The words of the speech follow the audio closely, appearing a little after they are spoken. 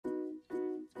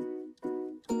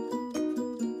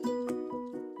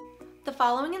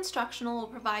following instructional will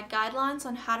provide guidelines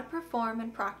on how to perform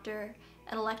and proctor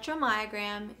an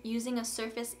electromyogram using a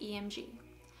surface EMG.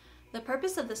 The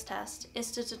purpose of this test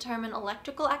is to determine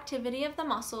electrical activity of the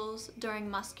muscles during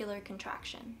muscular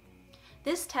contraction.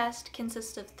 This test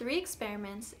consists of 3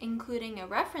 experiments, including a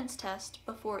reference test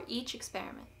before each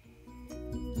experiment.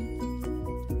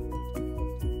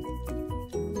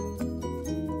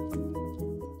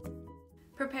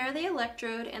 Prepare the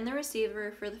electrode and the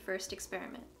receiver for the first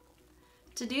experiment.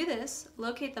 To do this,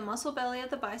 locate the muscle belly of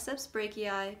the biceps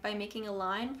brachii by making a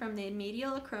line from the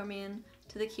medial acromion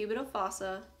to the cubital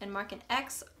fossa and mark an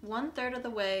X 1/3 of the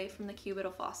way from the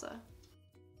cubital fossa.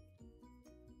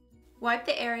 Wipe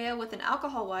the area with an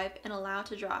alcohol wipe and allow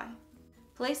to dry.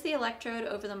 Place the electrode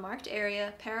over the marked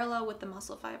area parallel with the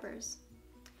muscle fibers.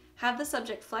 Have the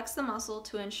subject flex the muscle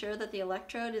to ensure that the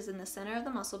electrode is in the center of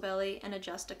the muscle belly and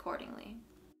adjust accordingly.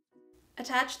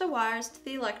 Attach the wires to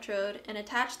the electrode and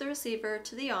attach the receiver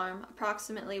to the arm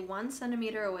approximately 1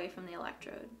 centimeter away from the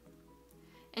electrode.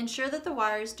 Ensure that the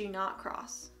wires do not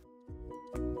cross.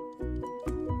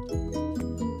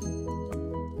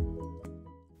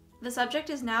 The subject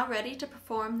is now ready to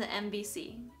perform the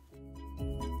MVC.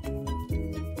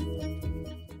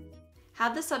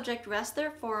 Have the subject rest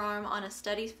their forearm on a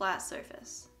steady flat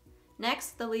surface.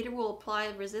 Next, the leader will apply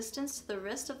resistance to the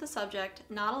wrist of the subject,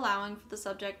 not allowing for the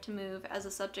subject to move as the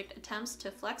subject attempts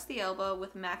to flex the elbow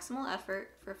with maximal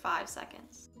effort for 5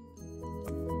 seconds.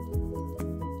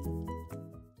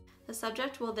 The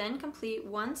subject will then complete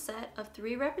 1 set of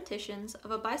 3 repetitions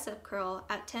of a bicep curl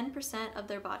at 10% of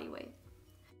their body weight.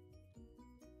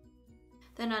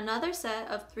 Then another set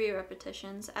of 3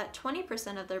 repetitions at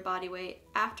 20% of their body weight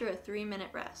after a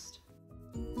 3-minute rest.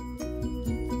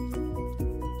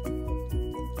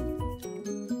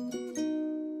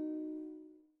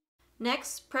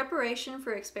 Next, preparation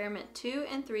for experiment 2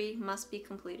 and 3 must be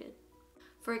completed.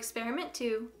 For experiment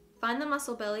 2, find the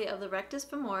muscle belly of the rectus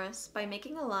femoris by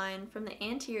making a line from the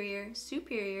anterior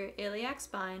superior iliac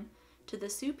spine to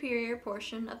the superior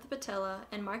portion of the patella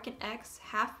and mark an X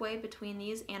halfway between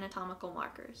these anatomical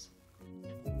markers.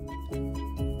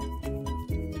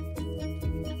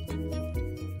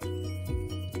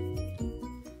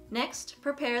 Next,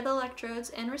 prepare the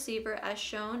electrodes and receiver as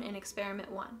shown in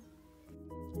experiment 1.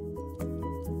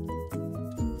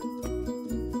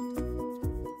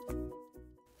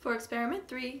 For experiment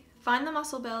 3, find the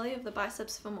muscle belly of the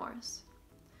biceps femoris.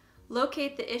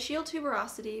 Locate the ischial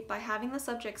tuberosity by having the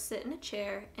subject sit in a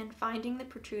chair and finding the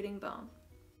protruding bone.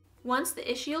 Once the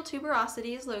ischial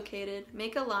tuberosity is located,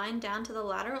 make a line down to the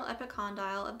lateral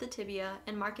epicondyle of the tibia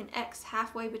and mark an X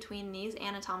halfway between these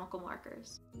anatomical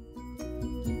markers.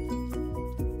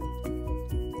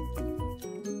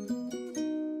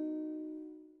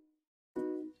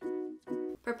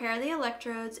 Prepare the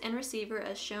electrodes and receiver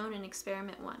as shown in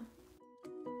experiment 1.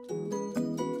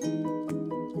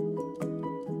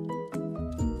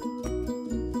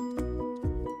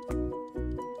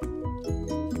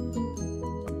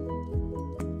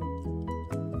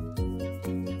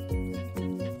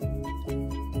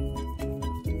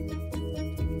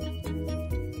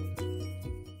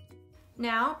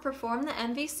 Now, perform the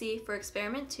MVC for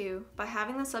experiment 2 by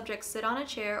having the subject sit on a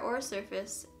chair or a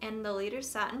surface and the leader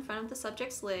sat in front of the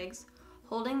subject's legs,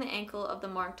 holding the ankle of the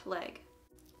marked leg.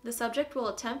 The subject will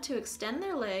attempt to extend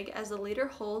their leg as the leader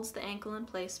holds the ankle in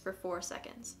place for 4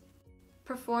 seconds.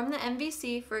 Perform the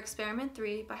MVC for experiment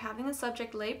 3 by having the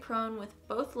subject lay prone with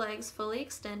both legs fully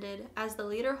extended as the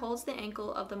leader holds the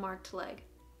ankle of the marked leg.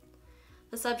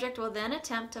 The subject will then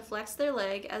attempt to flex their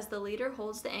leg as the leader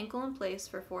holds the ankle in place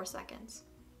for 4 seconds.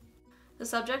 The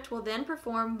subject will then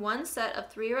perform 1 set of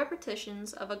 3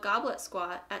 repetitions of a goblet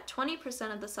squat at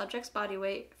 20% of the subject's body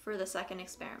weight for the second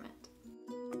experiment.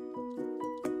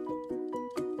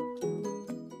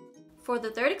 For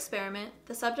the third experiment,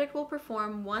 the subject will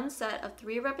perform 1 set of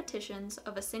 3 repetitions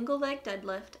of a single leg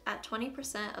deadlift at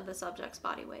 20% of the subject's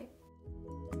body weight.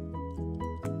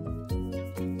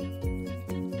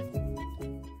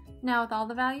 Now, with all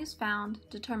the values found,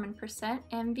 determine percent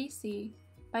MVC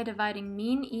by dividing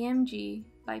mean EMG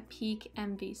by peak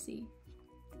MVC.